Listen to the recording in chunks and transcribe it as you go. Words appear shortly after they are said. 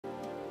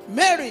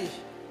Mary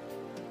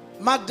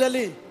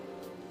Magdalene,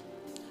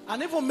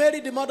 and even Mary,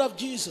 the mother of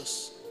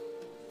Jesus,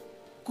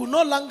 could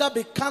no longer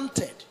be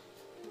counted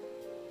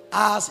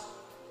as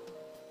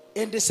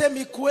in the same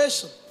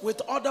equation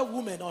with other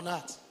women on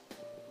earth.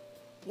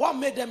 What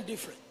made them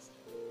different?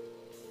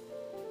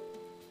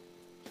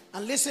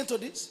 And listen to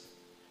this.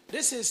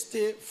 This is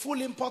the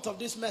full import of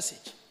this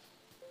message.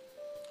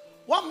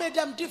 What made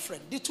them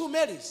different? The two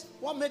Marys.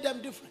 What made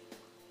them different?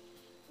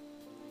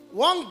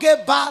 One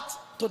gave birth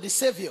to the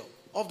Savior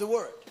of the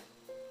world.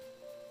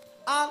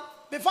 And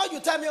before you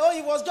tell me, oh,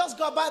 it was just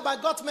God by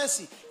God's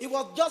mercy, it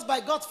was just by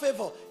God's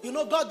favor. You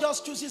know, God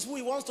just chooses who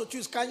he wants to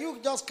choose. Can you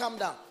just calm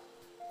down?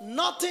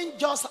 Nothing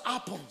just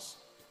happens.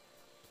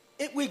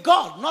 With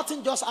God,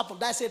 nothing just happens.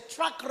 There's a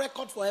track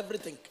record for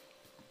everything.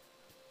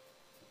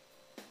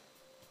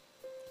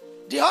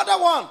 The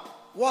other one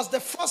was the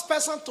first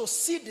person to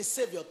see the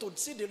Savior, to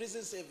see the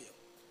risen Savior.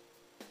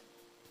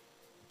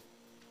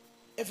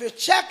 If you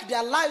check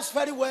their lives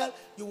very well,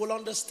 you will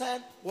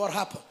understand what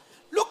happened.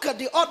 Look at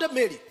the other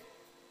Mary.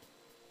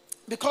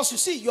 Because you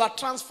see, you are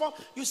transformed.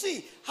 You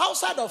see,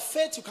 outside of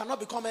faith, you cannot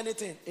become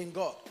anything in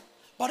God.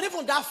 But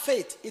even that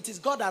faith, it is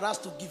God that has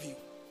to give you.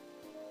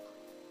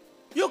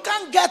 You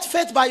can't get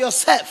faith by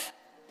yourself,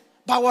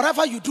 by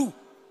whatever you do.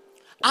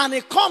 And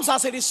it comes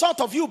as a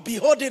result of you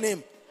beholding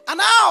him. And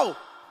now,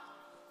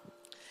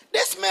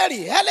 this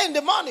Mary, early in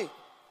the morning,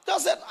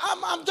 just said,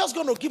 I'm just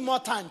going to give more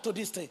time to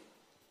this thing.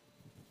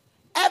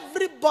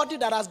 Everybody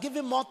that has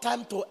given more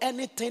time to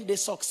anything, they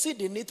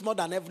succeed in it more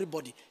than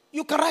everybody.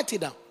 You can write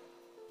it down.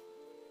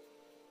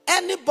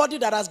 Anybody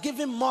that has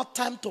given more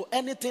time to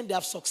anything, they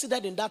have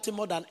succeeded in that thing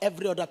more than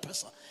every other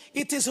person.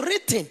 It is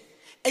written,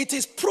 it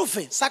is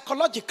proven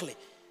psychologically,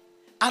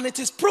 and it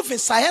is proven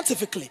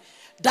scientifically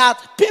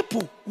that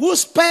people who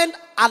spend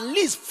at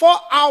least 4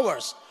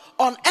 hours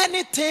on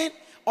anything,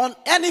 on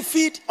any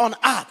feed on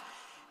earth,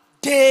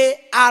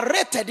 they are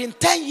rated, in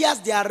 10 years,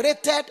 they are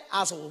rated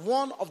as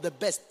one of the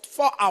best.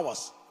 4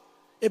 hours.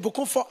 A book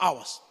 4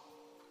 hours.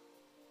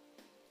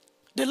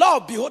 The law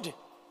of beholding.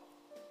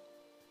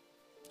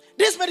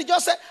 This Mary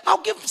just said,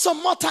 I'll give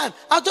some more time.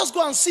 I'll just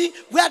go and see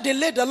where they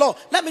laid the law.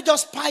 Let me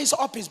just spice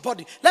up his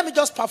body. Let me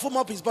just perfume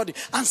up his body.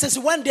 And she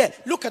went there.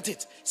 Look at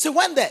it. She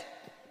went there.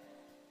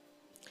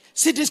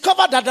 She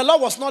discovered that the law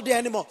was not there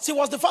anymore. She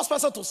was the first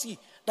person to see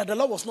that the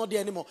law was not there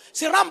anymore.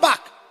 She ran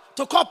back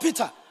to call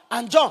Peter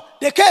and John.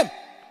 They came.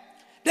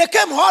 They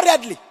came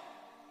hurriedly.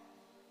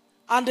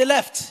 And they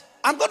left.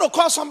 I'm going to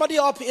call somebody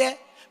up here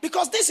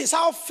because this is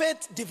how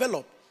faith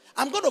developed.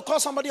 I'm going to call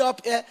somebody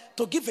up here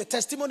to give a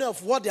testimony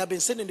of what they have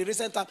been saying in the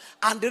recent time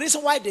and the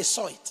reason why they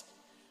saw it.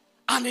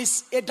 And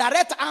it's a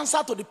direct answer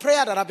to the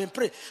prayer that I've been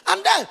praying.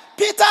 And then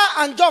Peter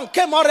and John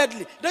came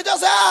hurriedly. They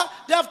just said,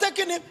 they have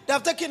taken him. They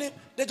have taken him.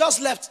 They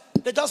just left.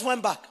 They just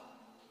went back.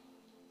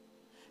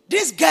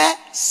 This guy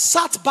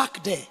sat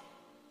back there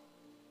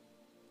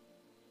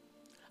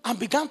and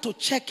began to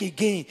check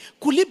again.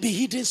 Could he be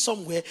hidden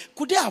somewhere?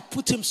 Could they have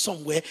put him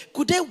somewhere?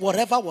 Could they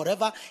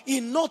whatever?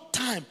 In no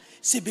time,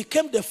 she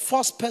became the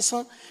first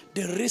person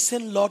the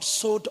risen Lord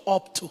showed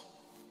up to.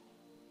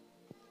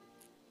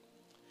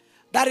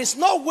 There is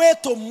no way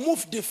to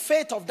move the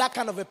faith of that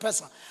kind of a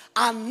person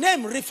and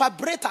name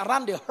reverberate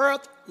around the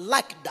earth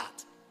like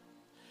that.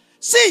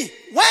 See,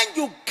 when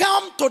you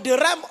come to the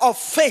realm of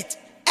faith,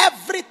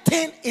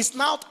 everything is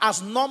not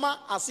as normal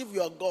as if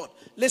you are God.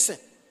 Listen.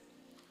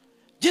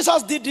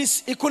 Jesus did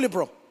this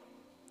equilibrium.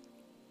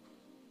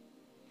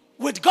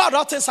 With God,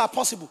 all things are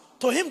possible.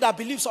 To him that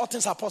believes, all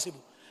things are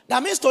possible.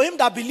 That means to him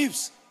that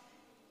believes,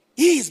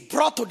 he is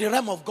brought to the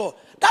realm of God.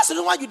 That's the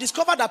reason why you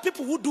discover that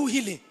people who do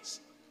healings,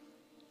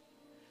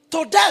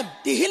 to them,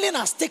 the healing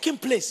has taken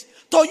place.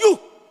 To you,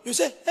 you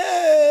say,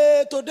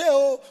 hey, today,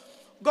 oh,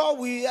 God,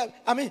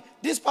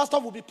 this pastor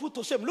will be put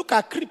to shame. Look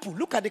at cripple.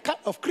 Look at the kind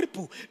of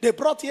cripple they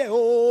brought here.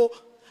 Oh,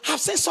 I've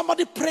seen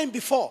somebody praying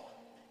before.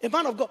 A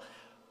man of God.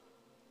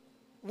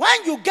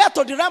 When you get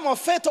to the realm of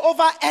faith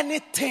over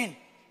anything,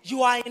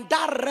 you are in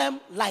that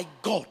realm like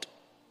God.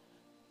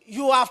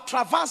 You have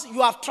traversed,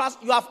 you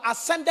have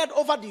ascended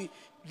over the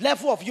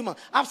level of human.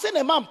 I've seen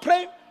a man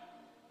pray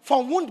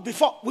for wound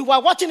before. We were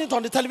watching it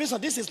on the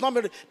television. This is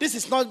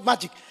not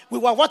magic. We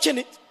were watching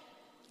it.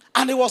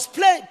 And he was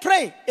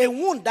praying a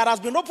wound that has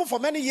been open for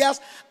many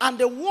years. And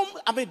the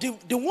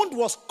wound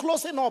was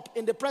closing up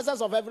in the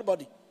presence of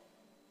everybody.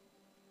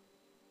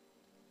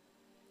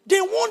 The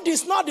wound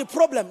is not the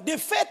problem. The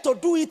faith to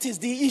do it is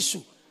the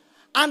issue.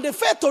 And the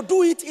faith to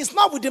do it is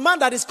not with the man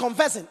that is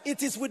confessing.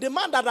 It is with the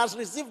man that has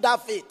received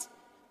that faith.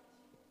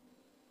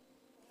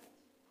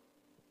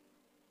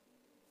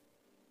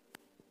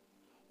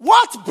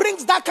 What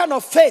brings that kind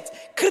of faith?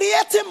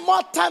 Creating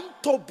more time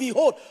to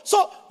behold.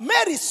 So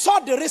Mary saw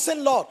the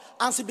risen Lord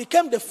and she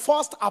became the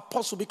first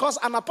apostle, because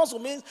an apostle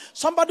means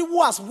somebody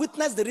who has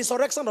witnessed the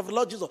resurrection of the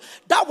Lord Jesus.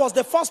 That was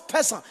the first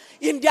person.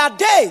 In their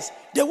days,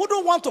 they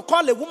wouldn't want to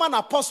call a woman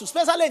apostle,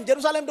 especially in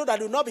Jerusalem, though, that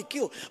will not be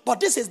killed. But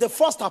this is the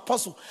first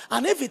apostle.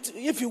 And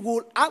if you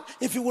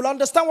will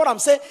understand what I'm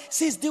saying,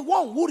 she's the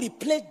one who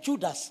replaced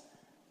Judas.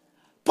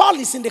 Paul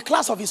is in the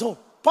class of his own.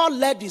 Paul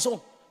led his own.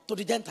 to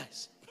the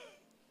Gentiles.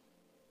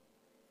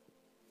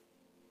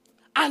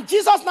 And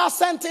Jesus now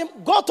sent him,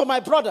 go to my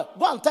brother,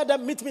 go and tell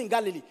them, meet me in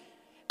Galilee.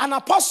 An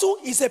apostle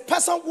is a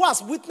person who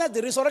has witnessed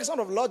the resurrection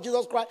of the Lord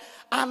Jesus Christ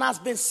and has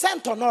been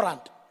sent on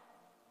errand,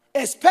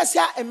 a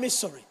special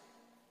emissary.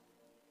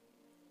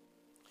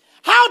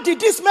 How did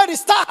this Mary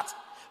start?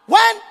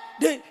 When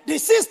the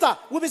sister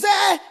will be saying,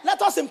 hey,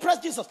 let us impress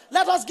Jesus.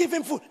 Let us give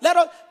him food.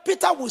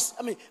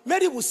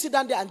 Mary will sit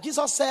down there, and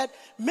Jesus said,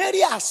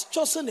 Mary has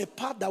chosen a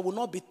path that will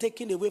not be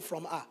taken away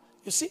from her.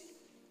 You see?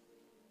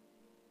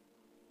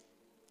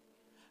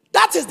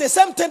 That is the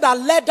same thing that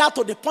led her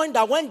to the point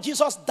that when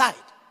Jesus died,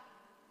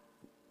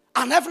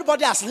 and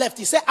everybody has left,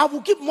 he said, I will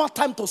give more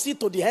time to see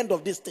to the end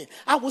of this thing.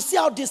 I will see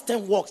how this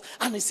thing works.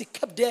 And he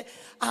kept there.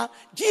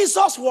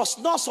 Jesus was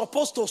not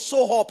supposed to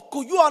show up.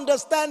 Could you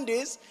understand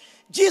this?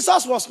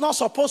 Jesus was not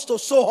supposed to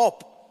show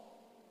up.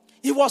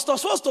 He was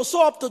supposed to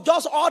show up to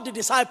just all the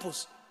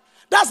disciples.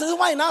 That's the reason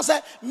why he now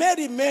said,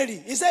 Mary, Mary.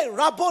 He said,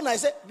 Rabboni. I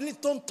said, please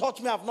don't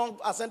touch me. I have not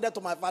ascended to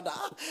my Father.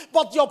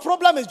 But your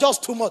problem is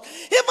just too much.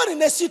 Even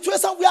in a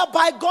situation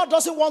whereby God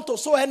doesn't want to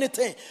show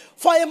anything,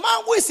 for a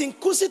man who is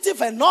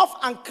inquisitive enough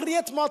and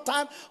create more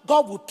time,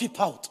 God will peep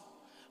out.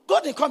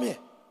 God didn't come here.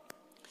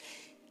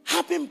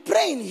 I've been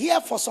praying here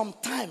for some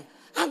time,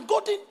 and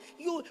God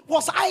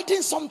was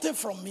hiding something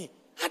from me.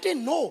 I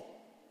didn't know.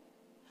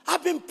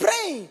 I've been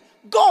praying,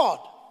 God,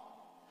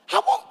 I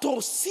want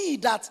to see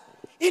that.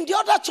 In the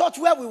other church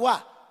where we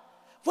were,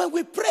 when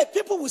we pray,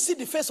 people will see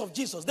the face of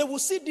Jesus. They will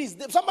see this.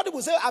 Somebody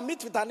will say, I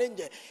meet with an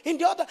angel. In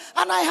the other,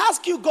 and I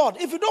ask you, God,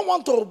 if you don't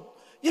want to,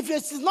 if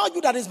it's not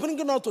you that is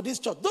bringing us to this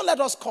church, don't let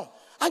us come.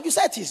 And you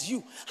said it is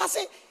you. I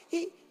say,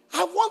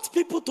 I want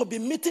people to be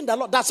meeting the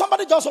Lord. That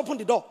somebody just opened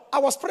the door. I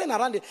was praying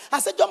around it. I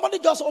said, somebody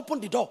just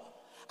opened the door.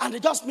 And they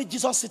just meet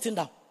Jesus sitting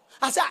down.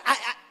 I said,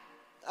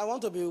 I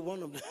want to be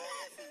one of them.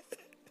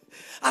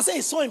 I said,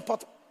 it's so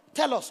important.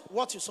 Tell us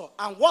what you saw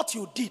and what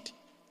you did.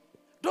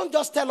 Don't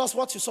just tell us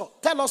what you saw.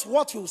 Tell us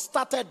what you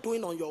started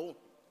doing on your own.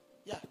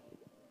 Yeah.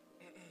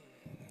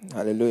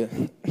 Hallelujah.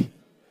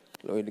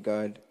 Glory to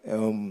God.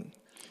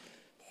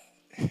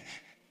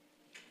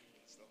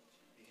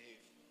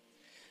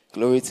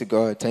 Glory to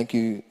God. Thank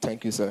you,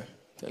 sir.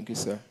 Thank you,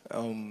 sir.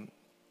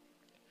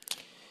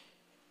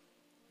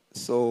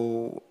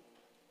 So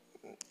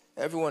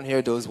everyone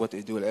here does what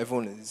they do.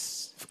 Everyone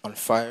is on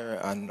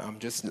fire, and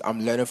I'm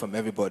learning from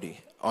everybody,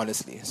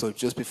 honestly. So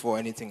just before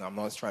anything, I'm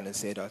not trying to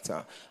say that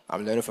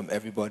I'm learning from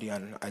everybody,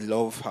 and I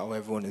love how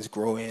everyone is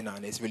growing,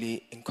 and it's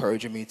really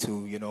encouraging me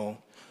to,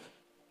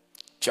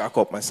 jack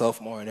up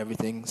myself more and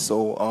everything.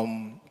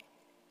 So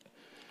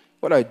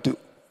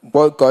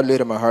what God laid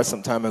in my heart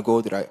some time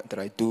ago that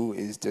I do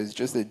is there's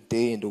just a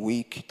day in the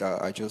week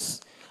that I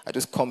just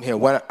come here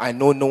when I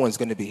know no one's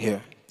going to be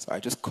here. So I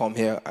just come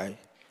here,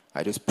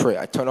 I just pray.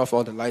 I turn off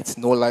all the lights,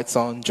 no lights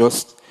on,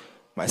 just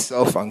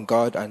myself and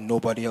God and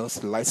nobody else.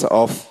 The lights are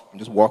off. I'm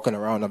just walking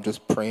around. I'm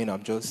just praying.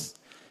 I'm just,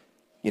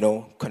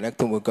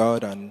 connecting with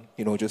God and,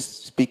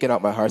 just speaking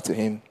out my heart to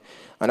him.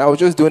 And I was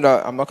just doing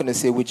that. I'm not going to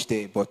say which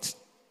day, but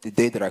the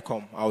day that I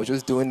come. I was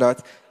just doing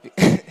that.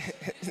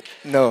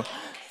 No.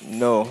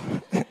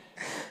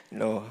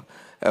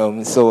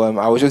 So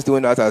I was just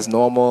doing that as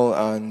normal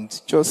and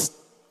just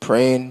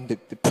praying.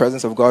 The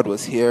presence of God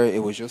was here.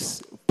 It was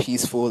just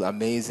peaceful,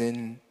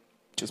 amazing,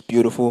 just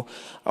beautiful.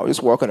 I was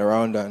just walking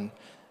around and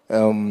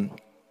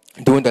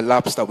doing the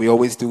laps that we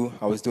always do.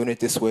 I was doing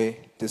it this way,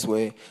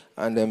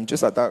 and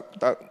just at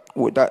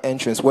that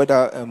entrance where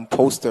that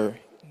poster,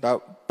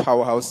 that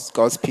powerhouse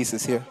God's piece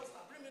is here.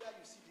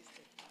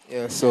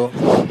 Yeah, so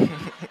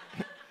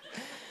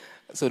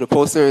so the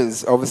poster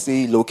is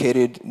obviously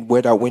located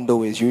where that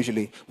window is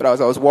usually. But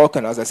as I was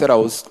walking, as I said, I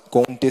was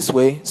going this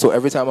way. So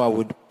every time I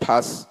would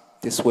pass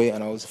this way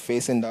and I was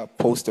facing that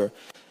poster,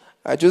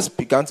 I just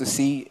began to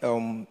see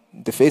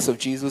the face of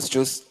Jesus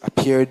just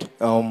appeared.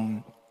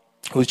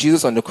 It was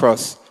Jesus on the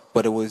cross,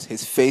 but it was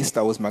his face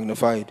that was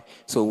magnified.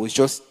 So it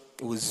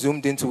was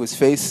zoomed into his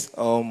face.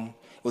 It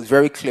was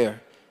very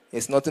clear.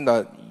 It's nothing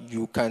that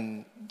you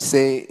can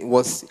say it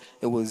was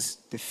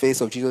the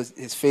face of Jesus.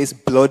 His face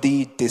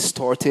bloody,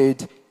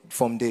 distorted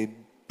from the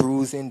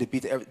bruising, the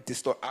beat,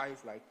 distorted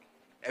eyes, like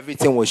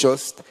everything was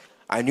just,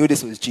 I knew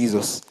this was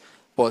Jesus.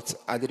 But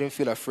I didn't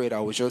feel afraid.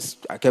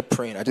 I kept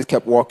praying. I just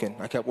kept walking.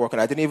 I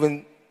didn't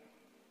even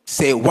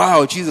say,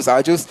 wow, Jesus.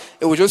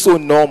 It was just so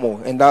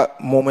normal in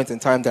that moment in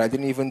time that I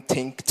didn't even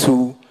think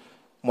too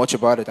much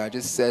about it. I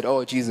just said,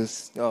 oh,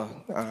 Jesus,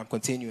 and I'm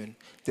continuing.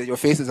 Your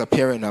face is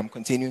appearing. I'm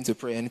continuing to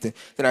pray. Anything.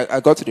 Then I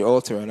got to the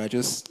altar and I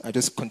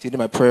just continued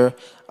my prayer.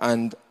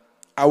 And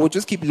I would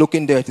just keep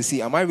looking there to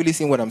see, am I really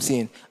seeing what I'm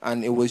seeing?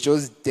 And it was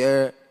just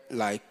there,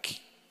 like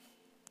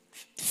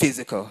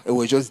physical. It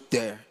was just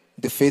there.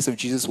 The face of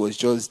Jesus was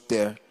just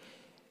there.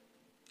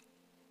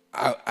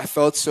 I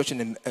felt such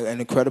an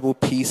incredible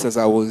peace as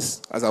I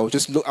was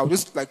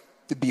just like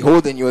the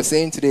beholding. You were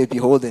saying today,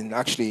 beholding,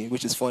 actually,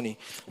 which is funny.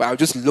 But I was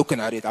just looking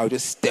at it. I was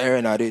just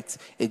staring at it.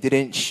 It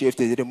didn't shift.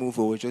 It didn't move.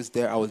 It was just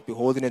there. I was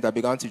beholding it. I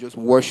began to just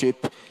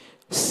worship,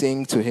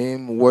 sing to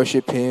him,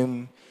 worship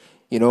him.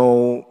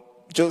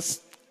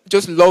 Just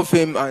just love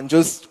him and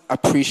just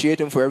appreciate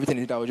him for everything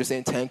he did. I was just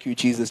saying, thank you,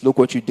 Jesus. Look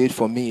what you did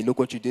for me. Look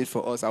what you did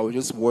for us. I was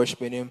just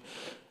worshiping him,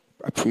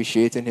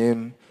 appreciating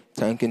him,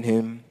 thanking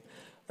him.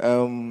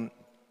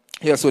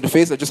 Yeah, so the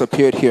face that just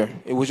appeared here,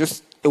 it was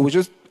just,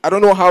 I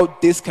don't know how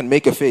this can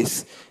make a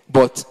face,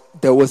 but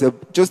there was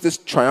just this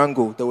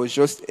triangle. There was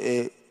just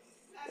a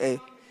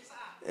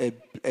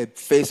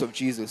face of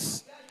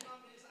Jesus.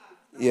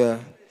 Yeah,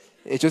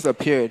 it just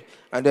appeared.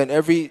 And then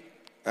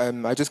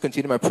I just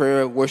continued my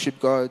prayer, worship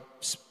God,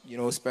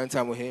 spend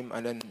time with him.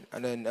 And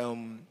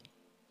then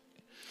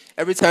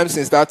every time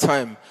since that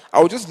time,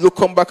 I would just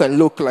come back and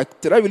look, like,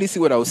 did I really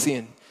see what I was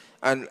seeing?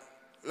 And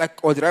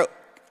or did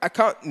I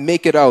can't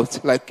make it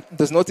out. Like,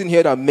 there's nothing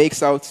here that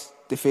makes out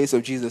the face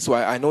of Jesus. So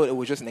I know it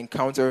was just an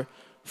encounter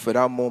for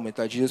that moment,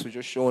 that Jesus was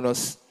just showing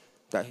us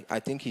that, I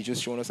think he's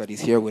just showing us that he's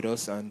here with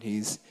us, and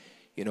he's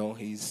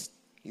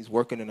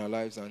working in our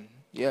lives. And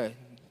yeah,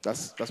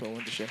 that's what I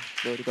wanted to share.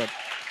 Glory to God.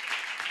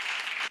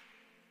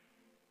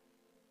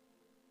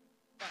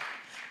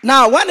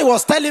 Now, when he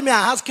was telling me,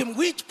 I asked him,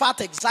 which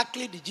part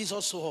exactly did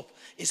Jesus show up?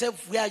 He said,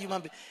 we are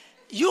human beings.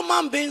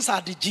 Human beings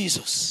are the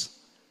Jesus.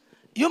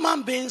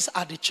 Human beings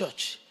are the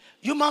church.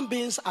 Human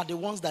beings are the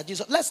ones that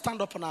Jesus... Let's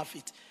stand up on our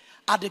feet.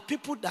 Are the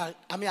people that...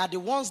 are the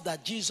ones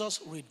that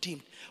Jesus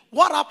redeemed.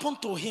 What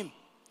happened to him?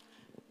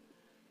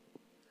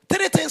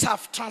 3 things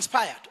have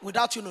transpired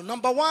without you know.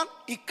 Number 1,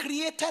 he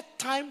created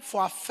time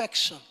for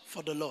affection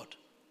for the Lord.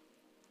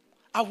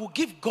 I will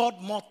give God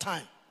more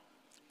time.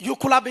 You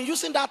could have been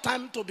using that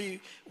time to be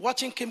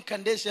watching Kim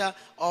Kardashian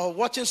or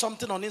watching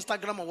something on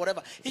Instagram or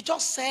whatever. He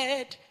just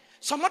said,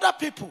 some other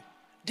people,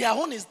 their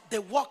own is they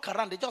walk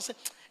around.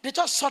 They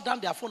just shut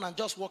down their phone and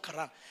just walk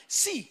around.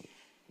 See,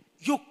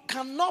 you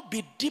cannot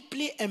be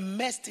deeply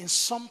immersed in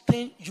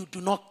something you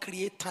do not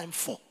create time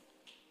for.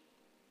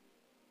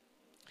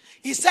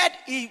 He said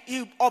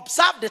he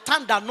observed the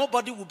time that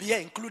nobody will be here,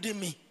 including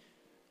me,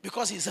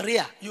 because he's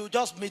rare. You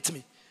just meet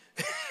me.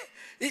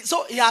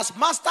 So he has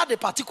mastered a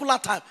particular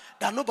time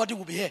that nobody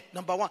will be here,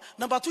 number 1.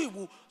 Number 2, he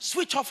will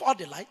switch off all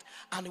the light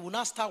and he will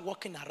now start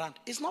walking around.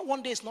 It's not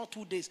 1 day, it's not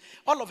 2 days.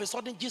 All of a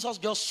sudden, Jesus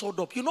just showed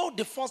up. You know,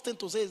 the first thing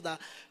to say is that,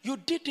 you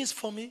did this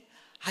for me,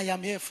 I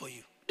am here for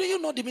you. Do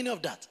you know the meaning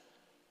of that?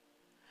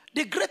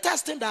 The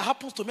greatest thing that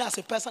happens to me as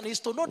a person is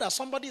to know that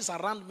somebody is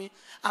around me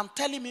and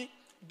telling me,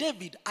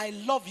 David, I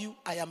love you,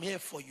 I am here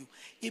for you.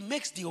 It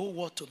makes the whole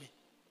world to me.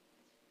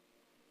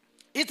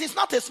 It is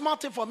not a small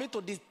thing for me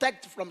to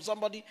detect from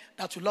somebody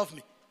that you love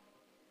me.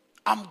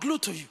 I'm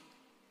glued to you.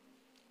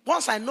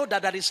 Once I know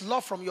that there is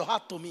love from your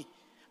heart to me,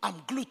 I'm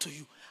glued to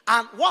you.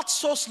 And what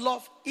shows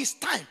love is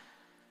time.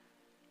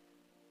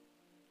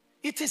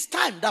 It is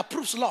time that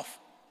proves love.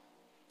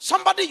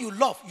 Somebody you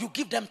love, you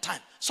give them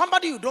time.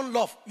 Somebody you don't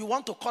love, you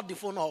want to cut the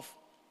phone off.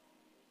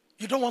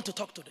 You don't want to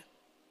talk to them.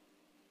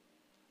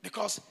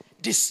 Because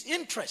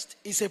disinterest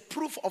is a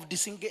proof of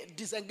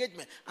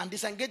disengagement. And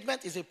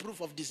disengagement is a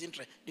proof of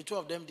disinterest. The two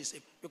of them the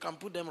same. You can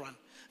put them around.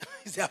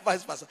 It's their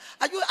vice versa.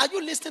 Are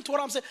you listening to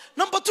what I'm saying?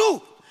 Number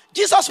 2,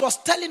 Jesus was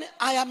telling,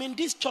 I am in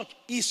this church.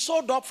 He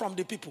sold up from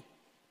the people.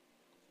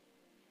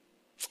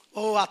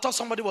 Oh, I thought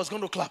somebody was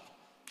going to clap.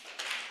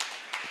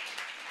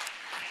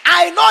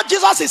 I know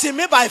Jesus is in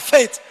me by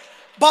faith.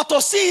 But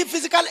to see him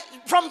physically,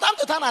 from time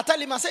to time I tell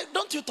him, I say,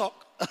 don't you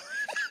talk.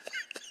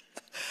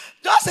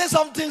 Just say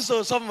something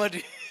to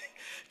somebody.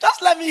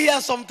 Just let me hear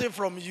something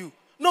from you.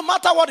 No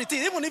matter what it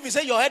is. Even if you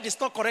say your head is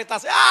not correct, I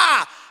say,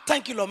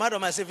 thank you, Lord, my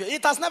Lord, my Savior.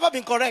 It has never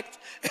been correct.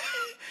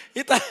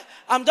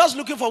 I'm just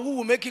looking for who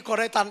will make it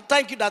correct. And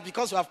thank you that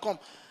because you have come.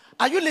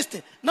 Are you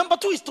listening? Number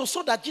 2 is to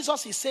show that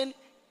Jesus is saying,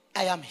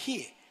 I am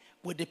here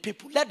with the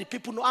people. Let the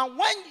people know. And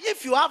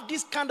if you have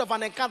this kind of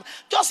an encounter,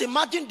 just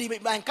imagine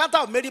the encounter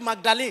of Mary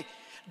Magdalene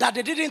that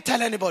they didn't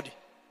tell anybody.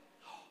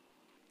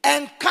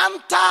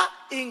 Encounter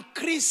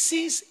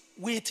increases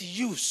with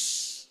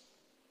use.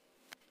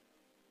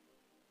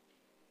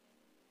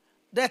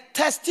 The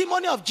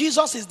testimony of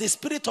Jesus is the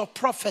spirit of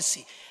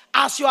prophecy.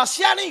 As you are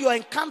sharing your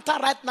encounter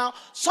right now,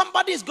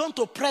 somebody is going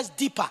to press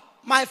deeper.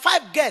 My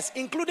 5 guests,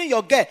 including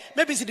your girl,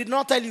 maybe she did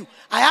not tell you,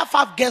 I have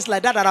 5 guests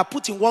like that I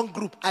put in one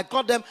group. I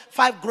call them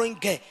 5 growing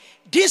girls.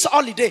 This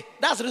holiday,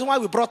 that's the reason why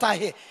we brought her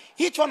here.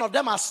 Each one of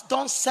them has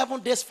done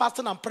 7 days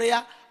fasting and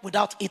prayer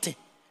without eating.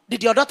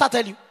 Did your daughter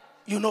tell you?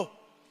 You know.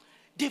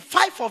 The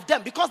 5 of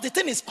them, because the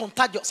thing is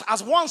contagious.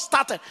 As one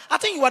started, I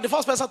think you were the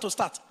first person to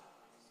start.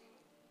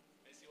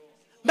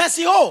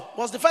 Mercy O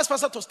was the first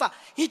person to start.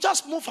 He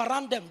just moved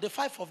around them, the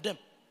 5 of them.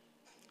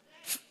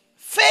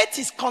 Faith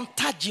is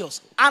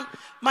contagious. And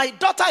my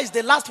daughter is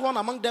the last one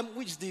among them,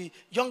 which is the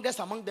youngest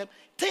among them.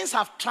 Things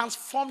have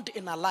transformed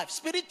in her life.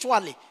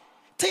 Spiritually,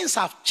 things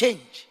have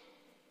changed.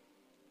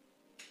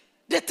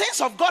 The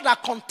things of God are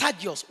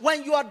contagious.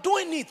 When you are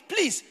doing it,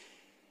 please,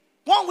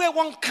 one way,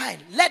 one kind,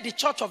 let the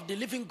church of the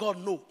living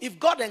God know. If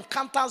God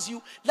encounters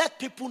you, let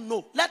people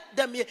know. Let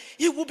them hear.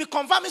 He will be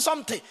confirming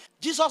something.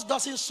 Jesus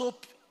doesn't show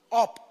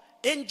up.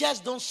 Angels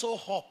don't show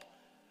up.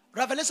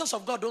 Revelations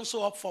of God don't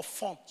show up for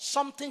fun.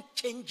 Something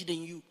changed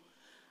in you.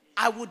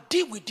 I will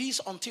deal with this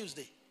on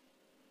Tuesday.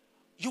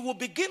 you will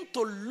begin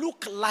to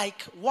look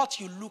like what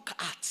you look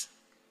at.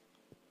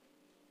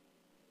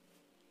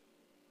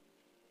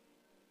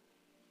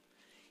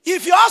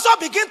 If you also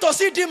begin to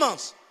see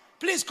demons,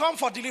 please come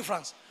for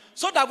deliverance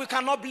so that we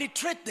can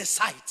obliterate the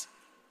sight.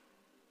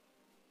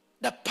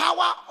 The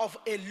power of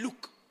a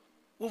look.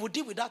 We will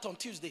deal with that on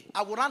Tuesday.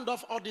 I will round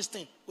off all this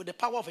thing with the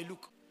power of a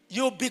look.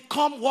 You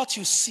become what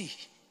you see.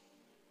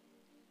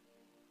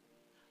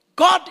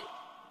 God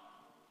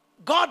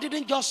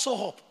didn't just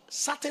show up.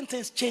 Certain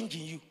things change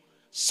in you.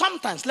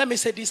 Sometimes, let me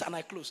say this and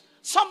I close.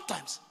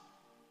 Sometimes,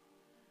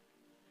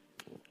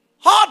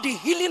 all the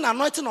healing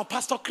anointing of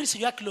Pastor Chris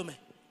Yakilome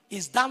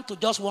is down to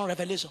just one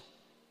revelation.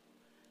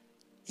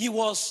 He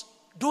was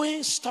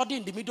doing study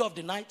in the middle of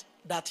the night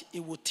that he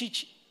would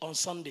teach on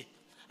Sunday.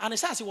 And he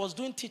says he was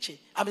doing teaching.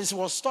 He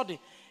was studying.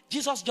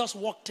 Jesus just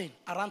walked in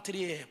around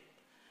 3 a.m.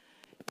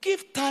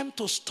 Give time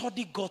to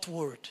study God's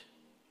word.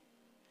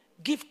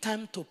 Give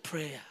time to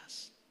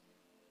prayers.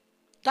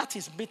 That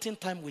is meeting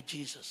time with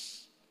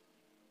Jesus.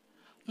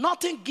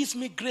 Nothing gives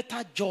me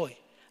greater joy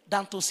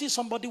than to see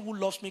somebody who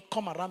loves me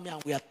come around me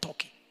and we are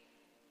talking.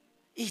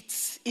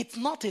 It's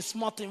not a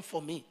small thing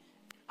for me.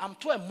 I'm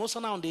too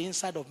emotional on the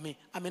inside of me.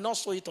 I may not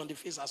show it on the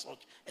face as such,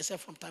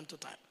 except from time to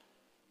time.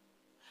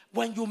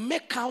 When you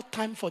make out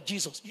time for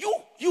Jesus,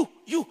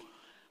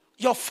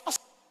 your first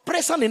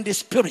presence in the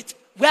Spirit,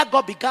 where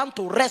God began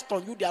to rest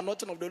on you, the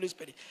anointing of the Holy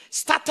Spirit,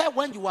 started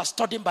when you were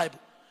studying Bible.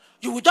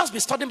 You will just be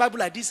studying Bible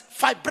like this.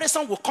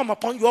 Vibration will come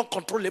upon you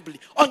uncontrollably.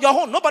 On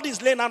your own, nobody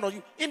is laying hand on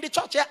you. In the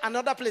church here and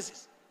other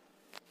places.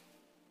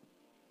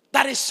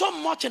 There is so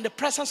much in the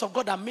presence of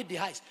God that made the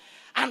eyes.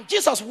 And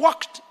Jesus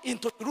walked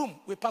into the room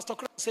with Pastor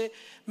Chris and said,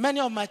 many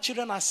of my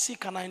children are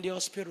sick and are in the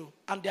hospital.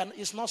 And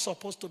it's not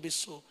supposed to be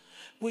so.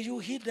 Will you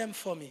heal them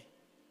for me?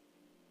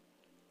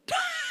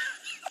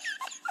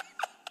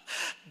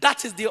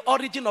 That is the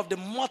origin of the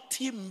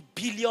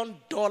multi-billion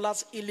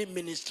dollars healing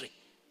ministry.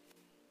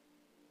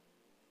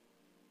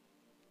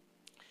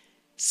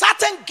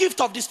 Certain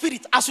gift of the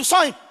Spirit, as you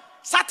saw him,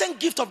 certain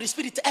gift of the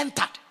Spirit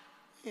entered.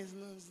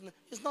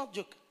 It's not a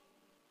joke.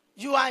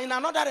 You are in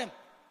another realm.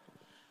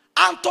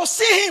 And to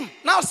see him,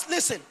 now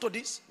listen to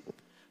this.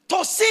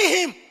 To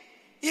see him,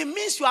 it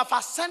means you have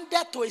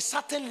ascended to a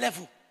certain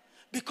level.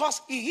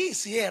 Because he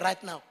is here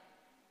right now.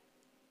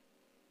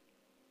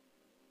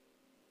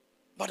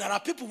 But there are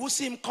people who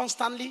see him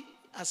constantly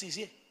as he's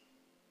here.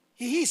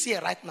 He is here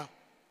right now.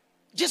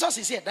 Jesus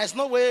is here. There's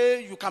no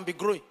way you can be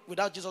growing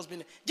without Jesus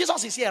being here.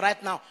 Jesus is here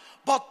right now.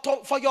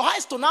 But for your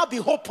eyes to now be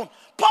open,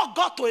 Paul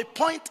got to a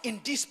point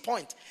in this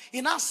point. He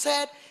now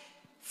said,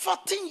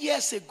 14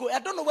 years ago, I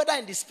don't know whether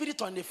in the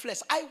spirit or in the flesh,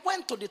 I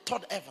went to the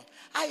third heaven.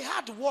 I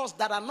heard words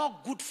that are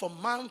not good for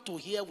man to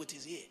hear with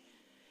his ear.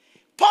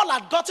 Paul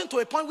had gotten to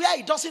a point where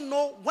he doesn't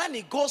know when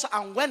he goes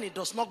and when he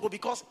does not go,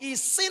 because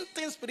he's seen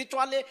things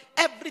spiritually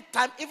every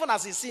time, even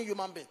as he's seeing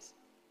human beings.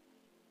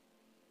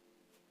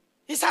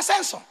 It's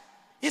ascension.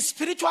 It's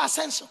spiritual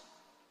ascension.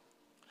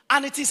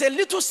 And it is a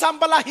little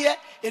sambala here,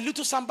 a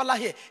little sambala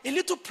here, a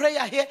little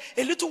prayer here,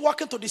 a little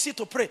walking to the sea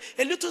to pray,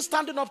 a little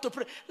standing up to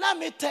pray. Let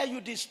me tell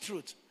you this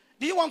truth.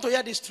 Do you want to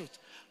hear this truth?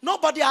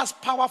 Nobody has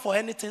power for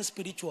anything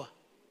spiritual.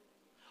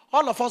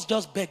 All of us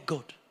just beg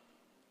God.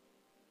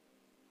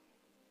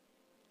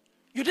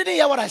 You didn't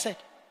hear what I said.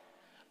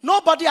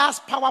 Nobody has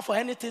power for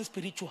anything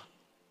spiritual.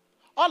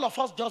 All of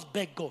us just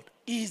beg God.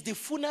 He is the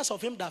fullness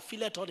of him that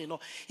filleth all in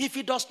all. If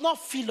he does not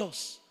fill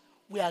us,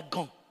 we are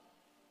gone.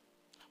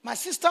 My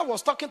sister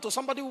was talking to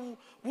somebody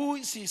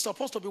who she's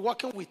supposed to be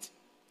working with.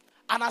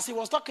 And as he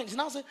was talking, she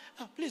now said,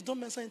 please don't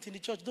mention it in the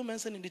church. Don't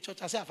mention it in the church.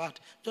 I said, I've heard.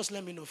 Just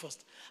let me know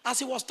first. As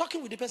he was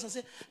talking with the person,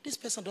 said, this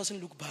person doesn't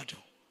look bad.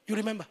 You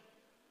remember?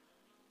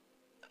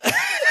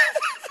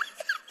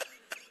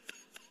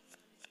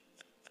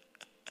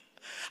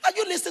 Are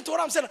you listening to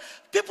what I'm saying?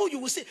 People, you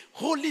will say,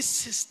 holy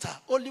sister,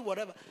 holy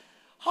whatever.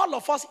 All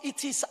of us,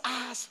 it is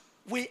as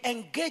we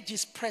engage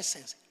his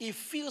presence. He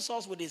fills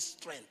us with his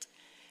strength.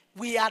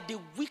 We are the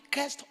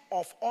weakest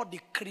of all the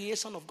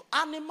creation of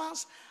God.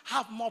 Animals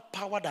have more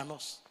power than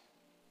us.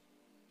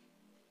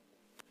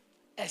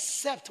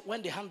 Except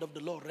when the hand of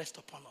the Lord rests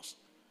upon us.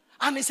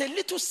 And it's a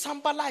little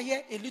sambala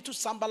here, a little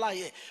sambala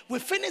here. We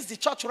finish the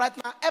church right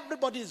now.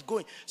 Everybody is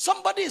going.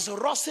 Somebody is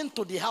rushing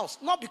to the house.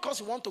 Not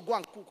because you want to go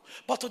and cook,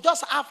 but to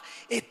just have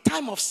a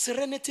time of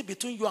serenity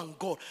between you and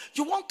God.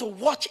 You want to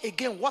watch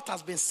again what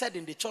has been said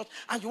in the church.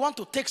 And you want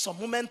to take some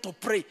moment to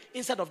pray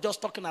instead of just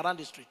talking around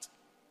the street.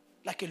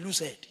 Like a loose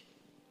head.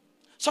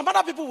 Some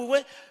other people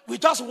we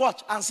just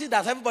watch and see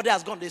that everybody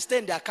has gone. They stay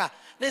in their car.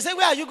 They say,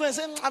 where are you going?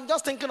 Say, I'm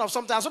just thinking of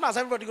something. As soon as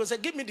everybody goes, say,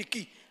 give me the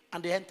key.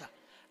 And they enter.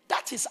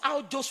 That is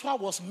how Joshua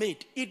was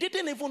made. He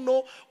didn't even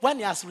know when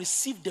he has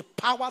received the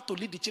power to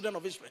lead the children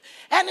of Israel.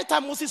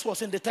 Anytime Moses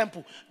was in the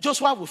temple,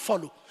 Joshua will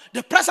follow.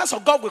 The presence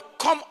of God will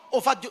come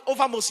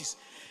over Moses.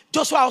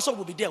 Joshua also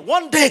will be there.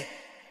 One day,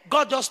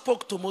 God just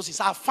spoke to Moses.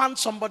 I found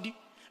somebody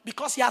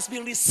because he has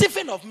been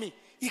receiving of me.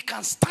 He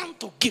can stand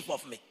to give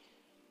of me.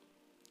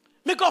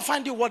 May God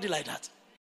find you worthy like that.